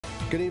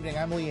Good evening,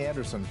 I'm Lee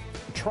Anderson.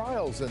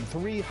 Trials in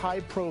 3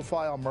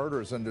 high-profile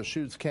murders in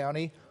Deschutes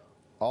County,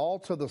 all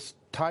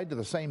tied to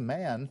the same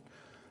man,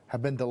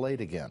 have been delayed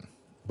again.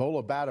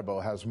 Bola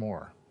Badabo has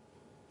more.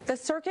 The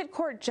circuit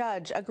court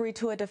judge agreed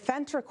to a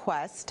defense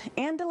request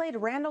and delayed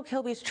Randall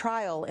Kilby's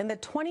trial in the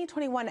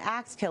 2021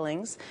 axe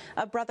killings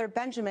of brother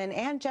Benjamin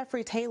and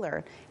Jeffrey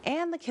Taylor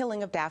and the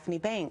killing of Daphne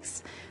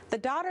Banks. The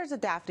daughters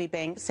of Daphne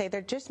Banks say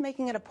they're just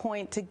making it a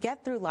point to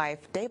get through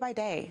life day by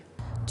day.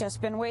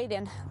 Just been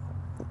waiting.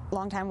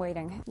 Long time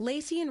waiting.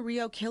 Lacey and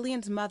Rio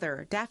Killian's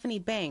mother, Daphne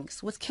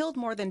Banks, was killed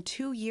more than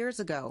 2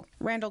 years ago.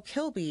 Randall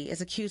Kilby is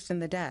accused in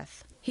the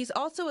death. He's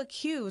also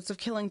accused of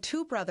killing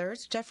 2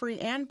 brothers, Jeffrey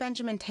and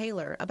Benjamin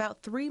Taylor,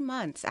 about 3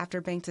 months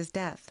after Banks'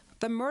 death.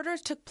 The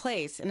murders took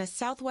place in a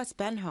Southwest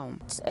Bend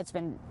home. It's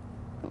been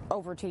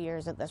over 2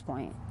 years at this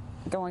point,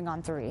 going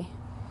on 3.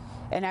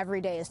 And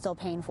every day is still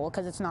painful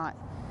because it's not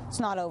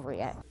over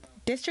yet.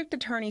 District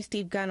Attorney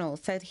Steve Gunnell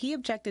said he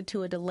objected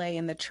to a delay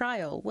in the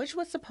trial, which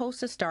was supposed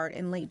to start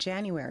in late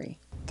January.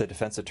 The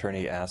defense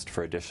attorney asked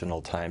for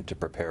additional time to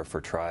prepare for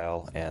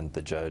trial, and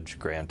the judge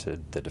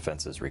granted the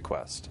defense's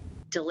request.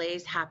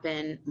 Delays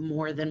happen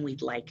more than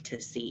we'd like to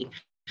see.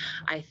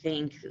 I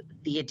think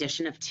the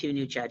addition of 2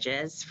 new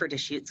judges for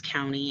Deschutes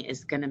County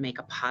is going to make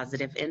a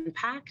positive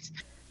impact.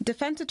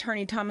 Defense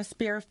attorney Thomas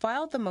Spear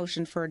filed the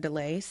motion for a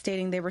delay,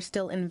 stating they were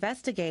still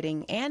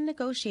investigating and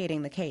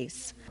negotiating the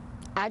case.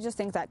 I just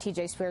think that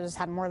TJ Spears has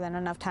had more than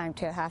enough time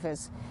to have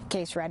his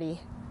case ready,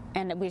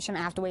 and we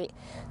shouldn't have to wait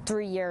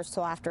 3 years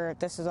till after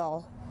this is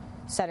all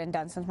said and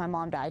done since my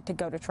mom died to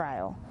go to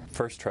trial.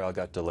 First trial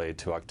got delayed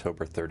to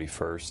October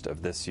 31st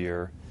of this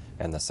year,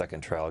 and the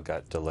second trial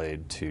got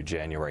delayed to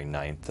January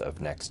 9th of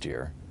next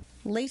year.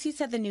 Lacey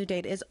said the new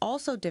date is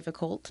also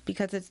difficult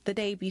because it's the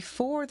day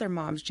before their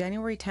mom's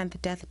January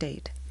 10th death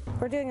date.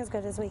 We're doing as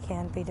good as we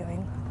can be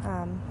doing.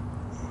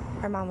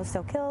 Our mom was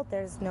still killed.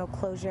 There's no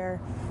closure.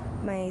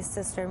 My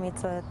sister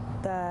meets with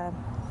the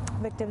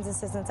victim's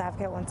assistance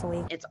advocate once a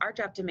week. It's our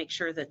job to make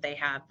sure that they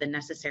have the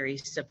necessary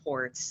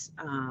supports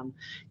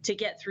to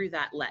get through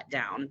that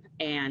letdown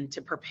and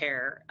to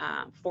prepare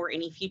for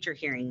any future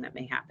hearing that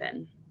may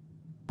happen.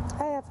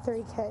 I have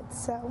 3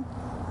 kids, so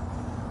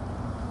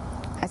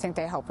I think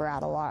they help her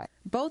out a lot.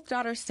 Both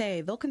daughters say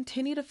they'll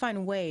continue to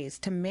find ways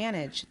to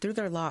manage through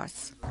their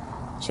loss.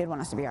 She'd want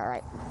us to be all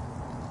right.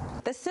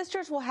 The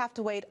sisters will have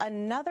to wait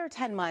another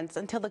 10 months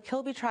until the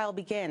Kilby trial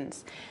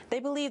begins. They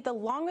believe the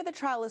longer the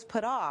trial is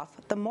put off,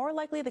 the more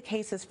likely the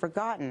case is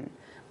forgotten.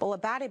 Bola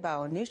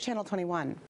Badabo, News Channel 21.